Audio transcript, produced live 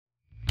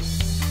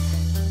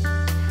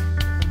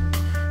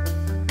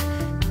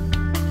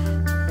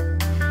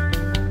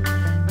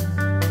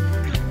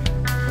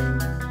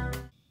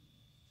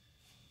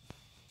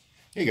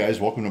Hey guys,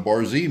 welcome to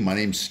Bar Z. My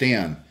name's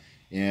Stan,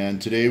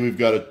 and today we've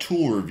got a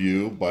tool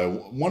review by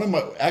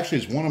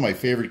it's one of my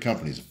favorite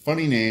companies.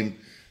 Funny name.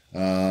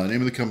 Name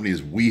of the company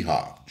is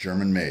Wiha,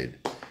 German made,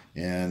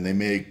 and they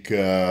make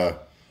a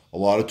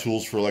lot of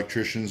tools for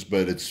electricians,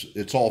 but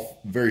it's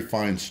all very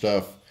fine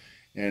stuff,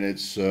 and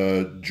it's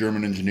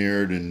German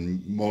engineered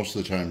and most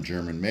of the time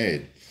German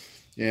made.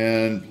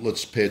 And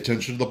let's pay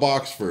attention to the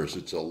box first.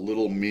 It's a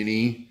little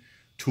mini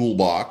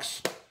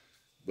toolbox,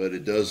 but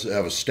it does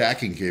have a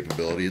stacking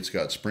capability. It's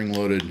got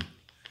spring-loaded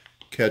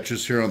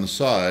catches here on the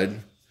side.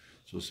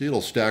 So see,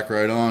 it'll stack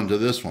right on to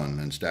this one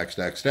and stack,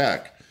 stack,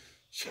 stack.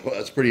 So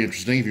that's pretty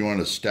interesting. If you want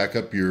to stack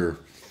up your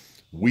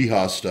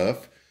Wiha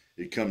stuff,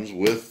 it comes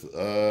with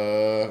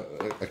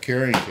a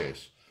carrying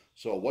case.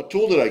 So what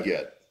tool did I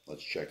get?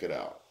 Let's check it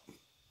out.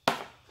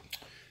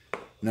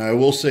 Now I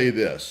will say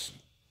this.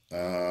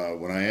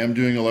 When I am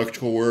doing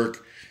electrical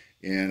work,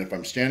 and if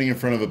I'm standing in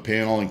front of a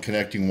panel and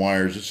connecting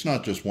wires, it's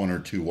not just one or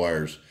two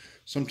wires.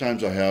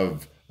 Sometimes I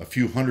have a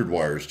few hundred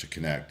wires to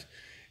connect.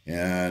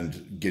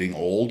 And getting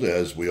old,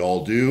 as we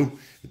all do,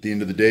 at the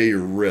end of the day,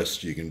 your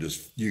wrist, you can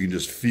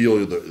just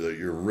feel that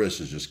your wrist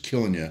is just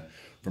killing you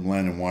from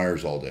landing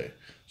wires all day.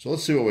 So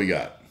let's see what we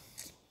got.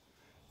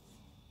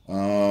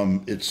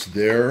 It's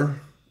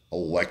their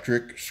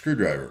electric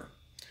screwdriver,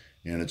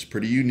 and it's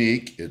pretty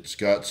unique. It's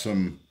got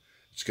some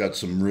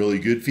really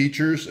good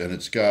features, and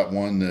it's got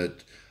one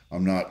that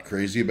I'm not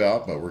crazy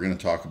about, but we're going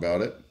to talk about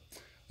it.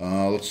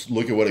 Let's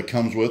look at what it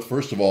comes with.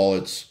 First of all,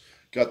 it's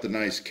got the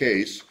nice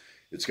case.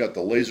 It's got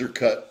the laser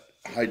cut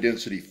high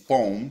density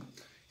foam,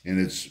 and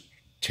it's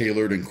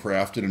tailored and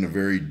crafted in a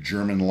very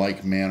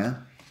German-like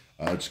manner.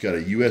 It's got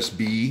a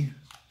USB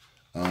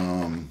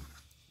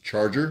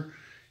charger.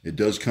 It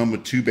does come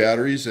with two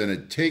batteries, and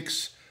it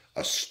takes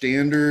a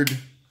standard,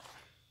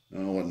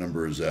 what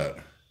number is that?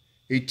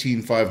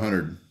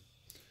 18500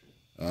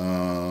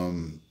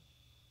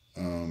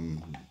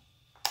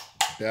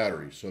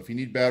 battery. So if you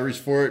need batteries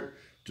for it,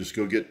 just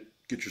go get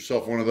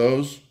yourself one of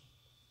those,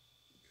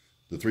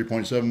 the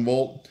 3.7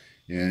 volt,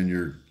 and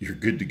you're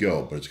good to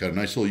go. But it's got a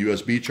nice little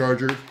USB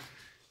charger,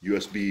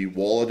 USB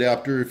wall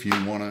adapter if you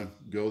want to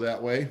go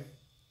that way.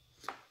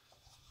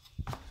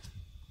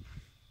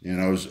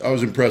 And I was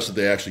impressed that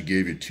they actually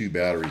gave you two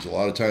batteries. A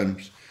lot of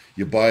times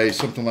you buy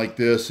something like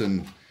this,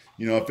 and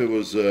you know, if it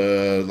was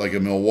like a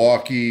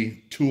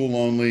Milwaukee tool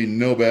only,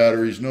 no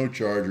batteries, no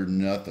charger,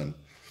 nothing.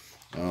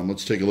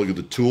 Let's take a look at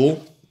the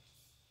tool.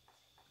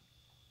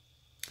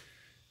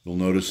 You'll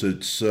notice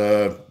it's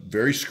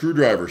very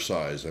screwdriver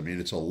size. I mean,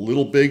 it's a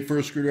little big for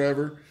a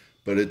screwdriver,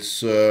 but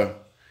it's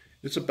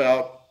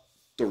about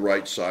the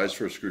right size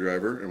for a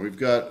screwdriver. And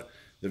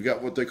they've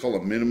got what they call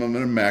a minimum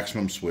and a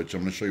maximum switch.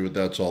 I'm going to show you what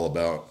that's all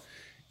about.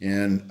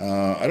 And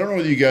I don't know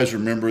whether you guys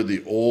remember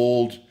the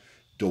old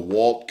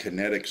DeWalt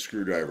kinetic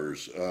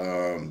screwdrivers.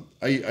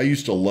 I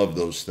used to love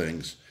those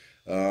things.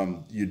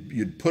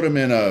 You'd put them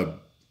in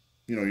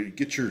you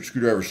get your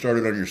screwdriver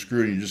started on your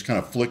screw, and you just kind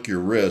of flick your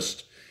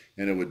wrist,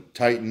 and it would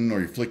tighten, or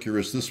you flick your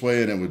wrist this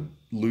way and it would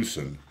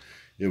loosen.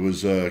 It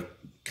was kind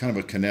of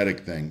a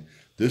kinetic thing.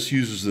 This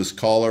uses this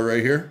collar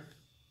right here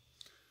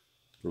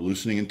for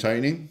loosening and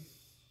tightening,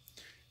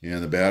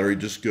 and the battery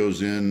just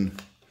goes in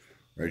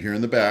right here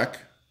in the back.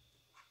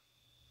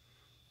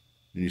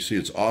 And you see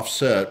it's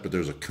offset, but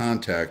there's a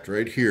contact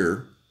right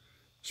here,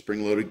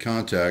 spring-loaded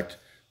contact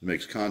that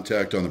makes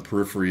contact on the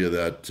periphery of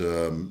that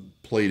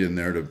plate in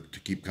there to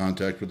keep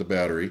contact with the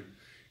battery.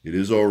 It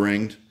is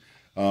O-ringed.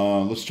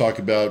 Let's talk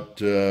about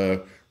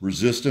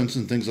resistance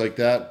and things like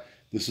that.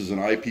 This is an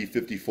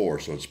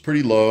IP54, so it's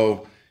pretty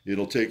low.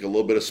 It'll take a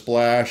little bit of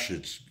splash.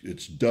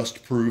 It's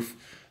dust proof,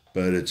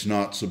 but it's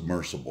not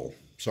submersible.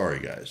 Sorry,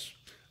 guys.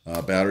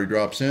 Battery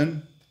drops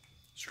in.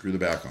 Screw the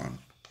back on.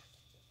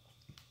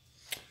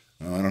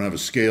 I don't have a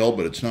scale,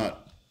 but it's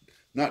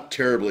not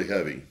terribly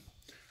heavy.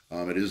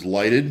 It is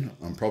lighted.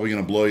 I'm probably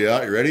going to blow you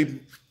out. You ready?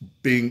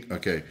 Bing.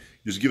 Okay.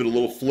 Just give it a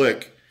little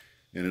flick,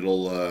 and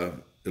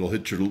it'll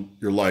hit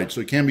your light.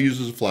 So it can be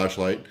used as a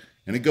flashlight,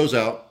 and it goes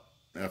out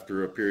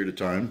after a period of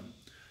time,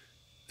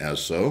 as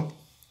so.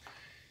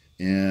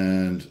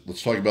 And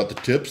let's talk about the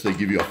tips. They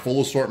give you a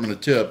full assortment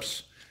of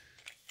tips,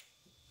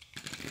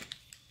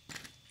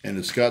 and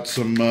it's got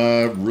some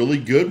really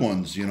good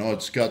ones. You know,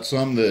 it's got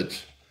some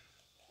that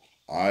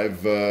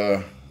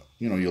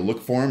you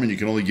look for them, and you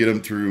can only get them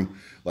through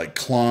like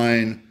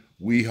Klein,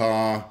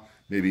 Wiha,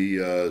 maybe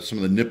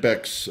some of the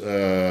Nipex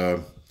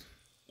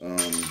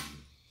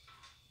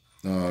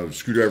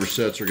screwdriver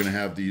sets are going to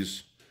have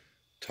these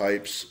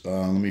types.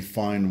 Let me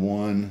find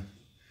one.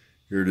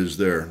 Here it is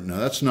there. Now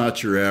that's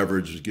not your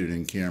average, just get it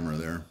in camera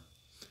there.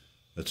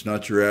 That's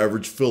not your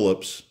average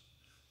Phillips.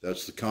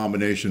 That's the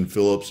combination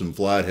Phillips and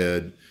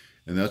flathead.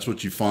 And that's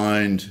what you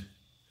find.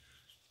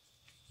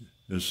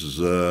 This is,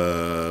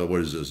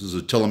 what is this? This is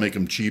a Tell 'em Make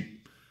 'em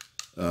Cheap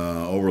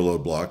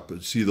overload block.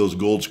 But see those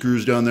gold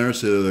screws down there?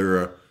 So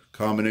they're a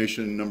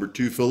combination number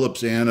 2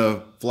 Phillips and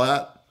a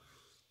flat.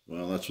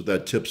 Well, that's what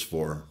that tip's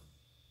for.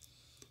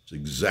 It's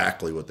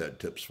exactly what that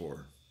tip's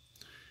for.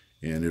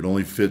 And it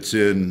only fits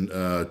in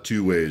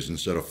 2 ways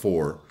instead of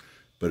 4.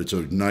 but it's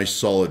a nice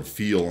solid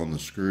feel on the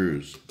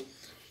screws.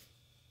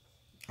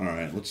 All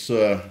right, let's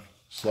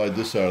slide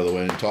this out of the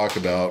way and talk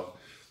about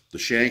the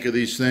shank of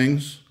these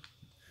things.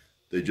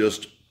 They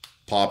just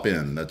pop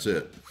in, that's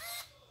it.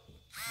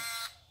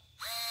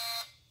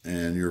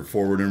 And you're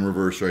forward and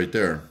reverse right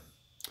there.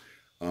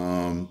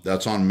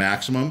 That's on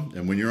maximum,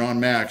 and when you're on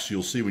max,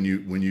 you'll see when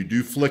you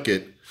do flick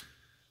it,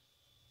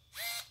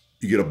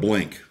 you get a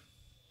blink.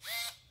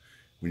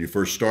 When you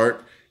first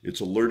start, it's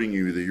alerting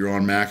you that you're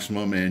on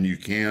maximum and you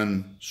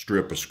can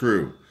strip a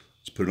screw.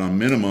 Let's put it on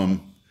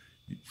minimum.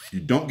 You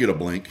don't get a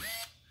blink.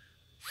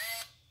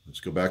 Let's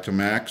go back to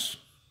max.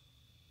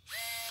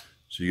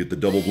 So you get the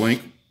double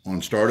blink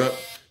on startup.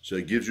 So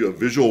it gives you a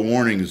visual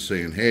warning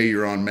saying, hey,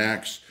 you're on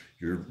max.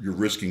 You're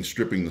risking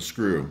stripping the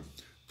screw.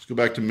 Let's go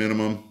back to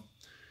minimum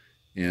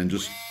and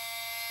just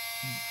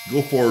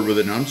go forward with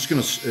it. And I'm just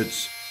gonna,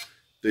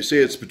 they say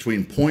it's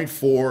between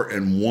 0.4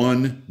 and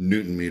 1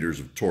 Newton meters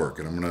of torque.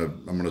 And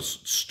I'm gonna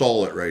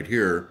stall it right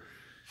here.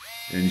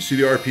 And you see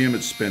the RPM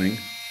it's spinning.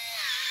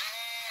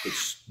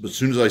 But as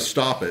soon as I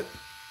stop it,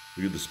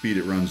 look at the speed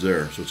it runs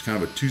there. So it's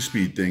kind of a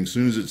 2-speed thing. As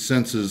soon as it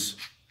senses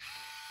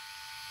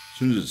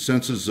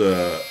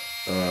a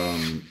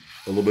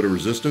little bit of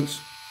resistance,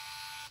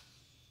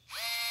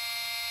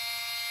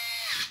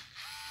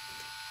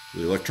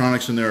 the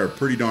electronics in there are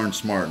pretty darn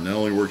smart, and that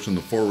only works in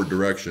the forward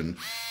direction.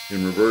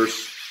 In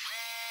reverse,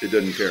 it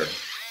doesn't care.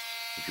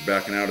 If you're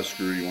backing out a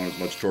screw, you want as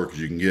much torque as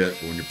you can get.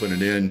 But when you're putting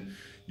it in,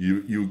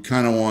 you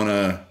kind of want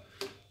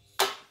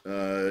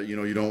to,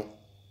 you don't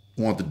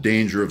want the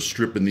danger of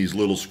stripping these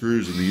little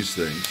screws in these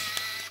things.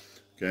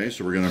 Okay,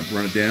 so we're going to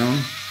run it down.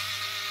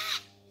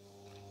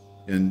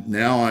 And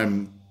now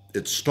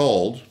it's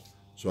stalled,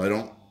 so I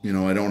don't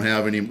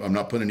have any, I'm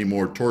not putting any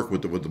more torque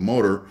with the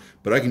motor,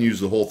 but I can use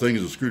the whole thing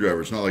as a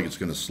screwdriver. It's not like it's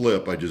going to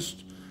slip. I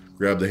just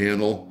grab the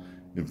handle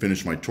and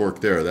finish my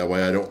torque there. That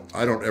way I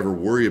don't ever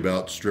worry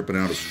about stripping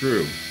out a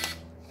screw.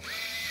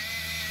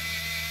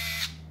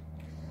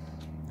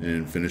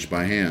 And finish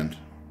by hand.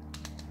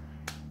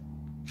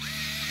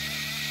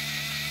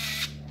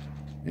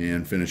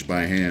 And finish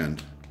by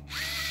hand.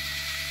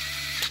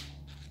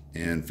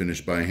 And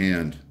finish by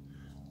hand.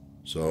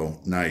 So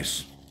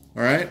nice.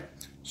 All right.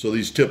 So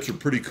these tips are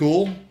pretty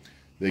cool.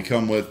 They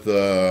come with,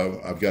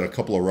 I've got a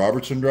couple of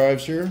Robertson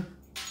drives here.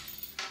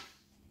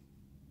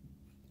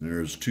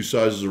 There's 2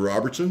 sizes of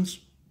Robertsons.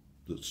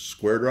 The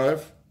square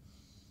drive.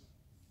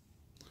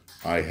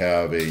 I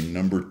have a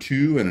number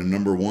 2 and a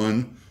number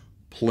 1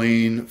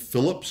 plain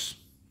Phillips.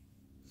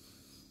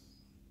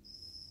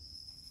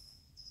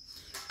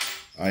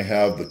 I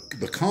have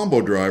the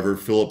combo driver,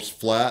 Phillips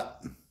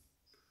flat.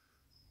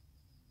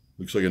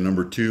 Looks like a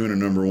number 2 and a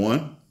number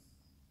 1.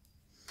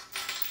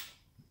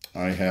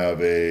 I have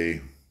I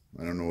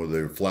don't know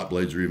whether the flat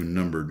blades are even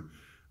numbered.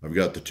 I've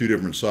got the 2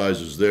 different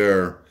sizes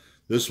there.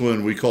 This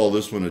one, we call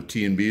this one a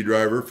T&B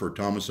driver for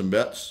Thomas &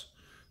 Betts.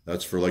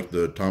 That's for like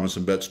the Thomas &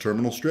 Betts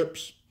terminal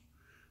strips.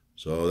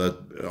 So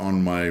that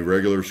on my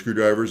regular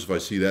screwdrivers, if I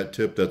see that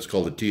tip, that's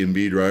called a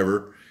T&B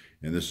driver.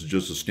 And this is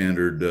just a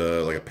standard,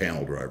 like a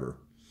panel driver.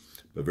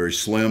 But very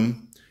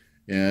slim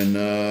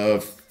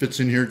and fits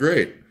in here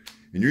great.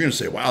 And you're going to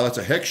say, wow, that's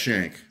a hex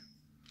shank.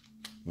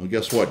 Well,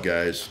 guess what,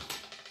 guys?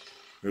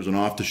 There's an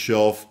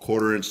off-the-shelf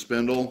 1/4-inch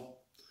spindle.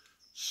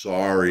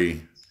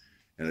 Sorry.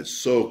 And it's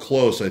so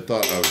close, I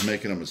thought I was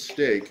making a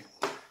mistake.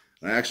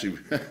 I actually,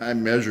 I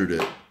measured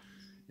it.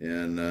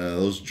 And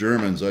those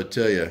Germans, I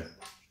tell you,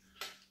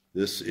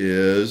 this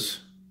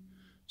is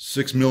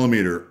 6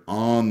 millimeter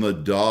on the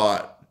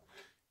dot.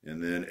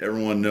 And then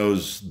everyone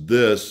knows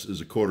this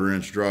is a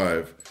 1/4-inch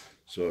drive.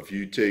 So if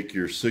you take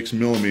your 6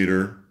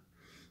 millimeter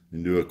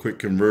and do a quick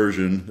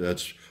conversion,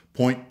 that's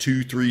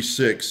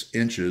 0.236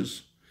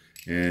 inches.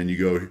 And you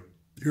go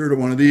here to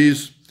one of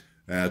these,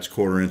 that's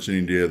 1/4 inch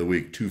any day of the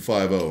week,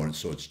 250. And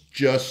so it's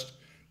just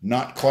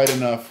not quite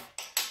enough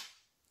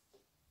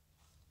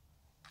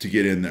to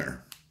get in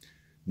there.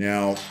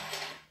 Now,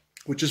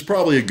 which is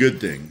probably a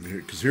good thing,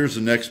 because here's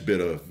the next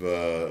bit of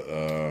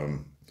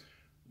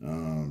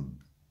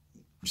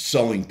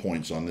selling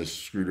points on this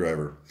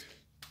screwdriver.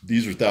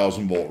 These are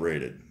 1,000 volt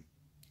rated.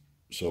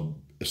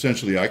 So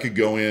essentially I could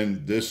go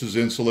in, this is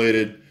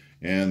insulated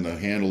and the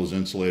handle is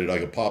insulated. I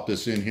could pop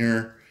this in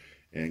here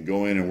and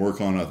go in and work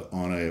on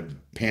a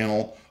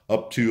panel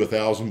up to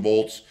 1,000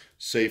 volts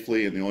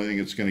safely, and the only thing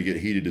that's going to get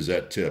heated is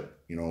that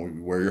tip. You know,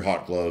 wear your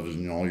hot gloves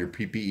and all your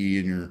PPE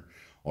and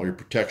all your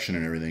protection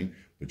and everything,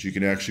 but you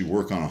can actually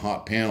work on a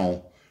hot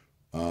panel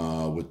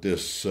with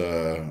this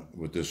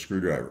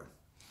screwdriver.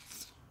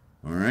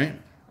 All right,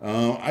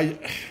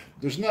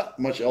 there's not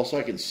much else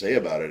I can say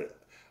about it.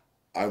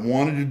 I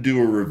wanted to do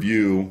a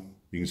review.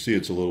 You can see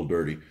it's a little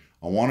dirty.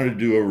 I wanted to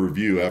do a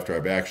review after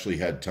I've actually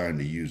had time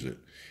to use it.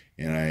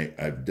 And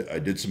I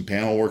did some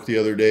panel work the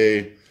other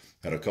day,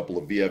 had a couple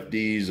of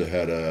VFDs, I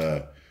had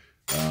a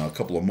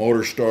couple of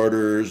motor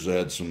starters, I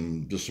had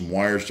just some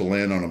wires to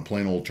land on a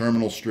plain old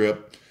terminal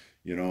strip,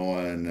 you know,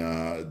 and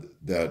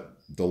that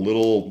the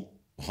little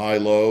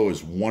high-low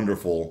is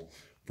wonderful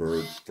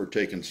for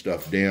taking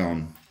stuff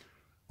down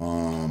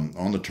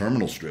on the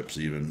terminal strips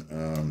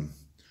even.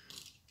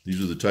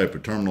 These are the type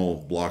of terminal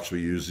blocks we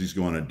use. These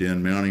go on a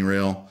DIN mounting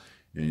rail,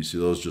 and you see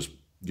those just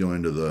go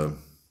into the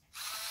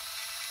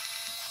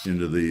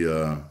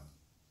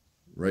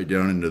right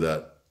down into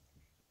that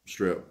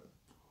strip.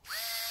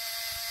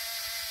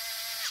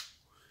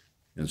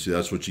 And see,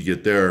 that's what you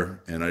get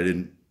there. And I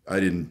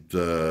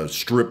didn't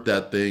strip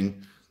that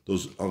thing.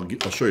 Those I'll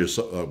show you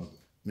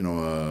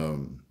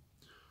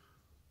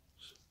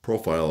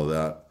profile of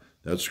that.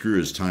 That screw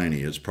is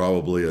tiny. It's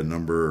probably a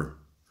number,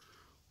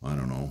 I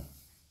don't know.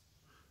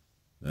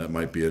 That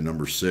might be a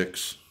number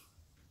 6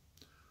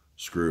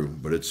 screw,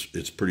 but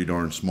it's pretty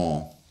darn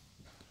small.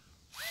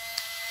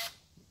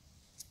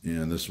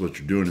 And this is what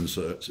you're doing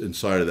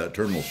inside of that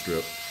terminal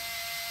strip.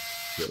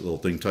 That little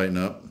thing tighten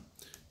up,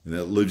 and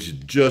that leaves you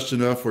just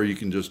enough where you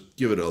can just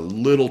give it a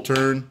little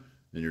turn,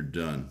 and you're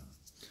done.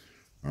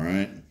 All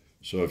right.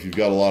 So if you've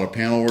got a lot of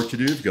panel work to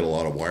do, if you've got a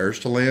lot of wires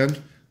to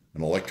land,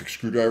 an electric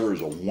screwdriver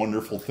is a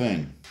wonderful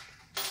thing.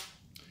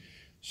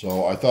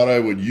 So I thought I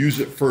would use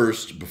it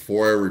first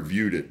before I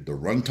reviewed it. The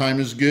runtime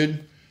is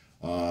good,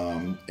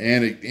 and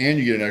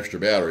you get an extra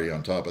battery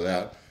on top of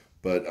that.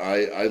 But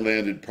I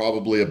landed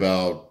probably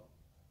about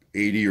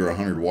 80 or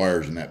 100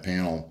 wires in that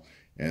panel,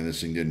 and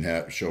this thing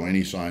didn't show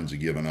any signs of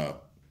giving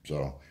up.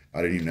 So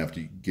I didn't even have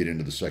to get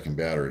into the second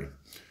battery.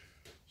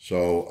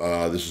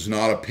 So this is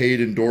not a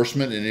paid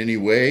endorsement in any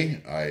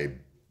way.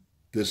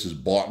 This is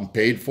bought and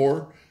paid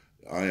for.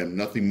 I am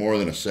nothing more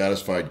than a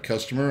satisfied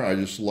customer. I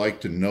just like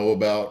to know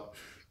about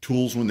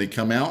tools when they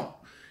come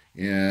out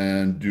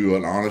and do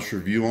an honest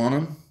review on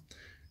them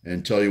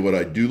and tell you what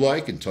I do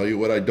like and tell you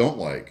what I don't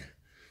like.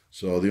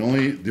 So the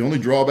only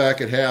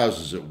drawback it has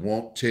is it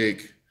won't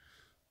take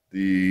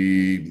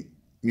the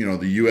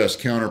US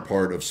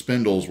counterpart of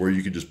spindles where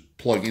you could just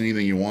plug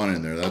anything you want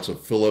in there. That's a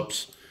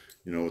Phillips,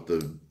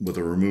 with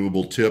a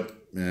removable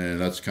tip, and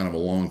that's kind of a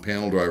long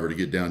panel driver to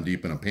get down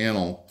deep in a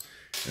panel,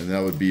 and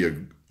that would be a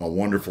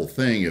wonderful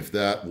thing if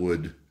that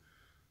would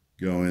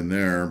go in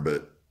there,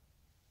 but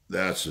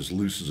that's as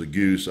loose as a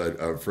goose. I'm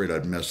afraid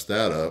I'd mess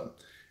that up,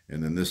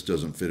 and then this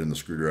doesn't fit in the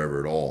screwdriver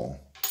at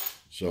all.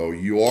 So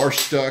you are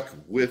stuck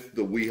with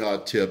the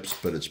Wiha tips,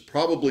 but it's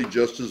probably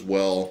just as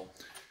well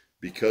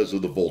because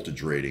of the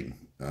voltage rating.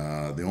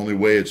 The only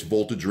way it's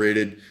voltage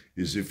rated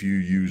is if you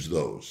use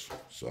those.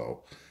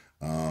 So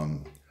I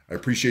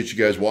appreciate you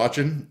guys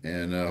watching,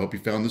 and I hope you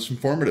found this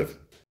informative.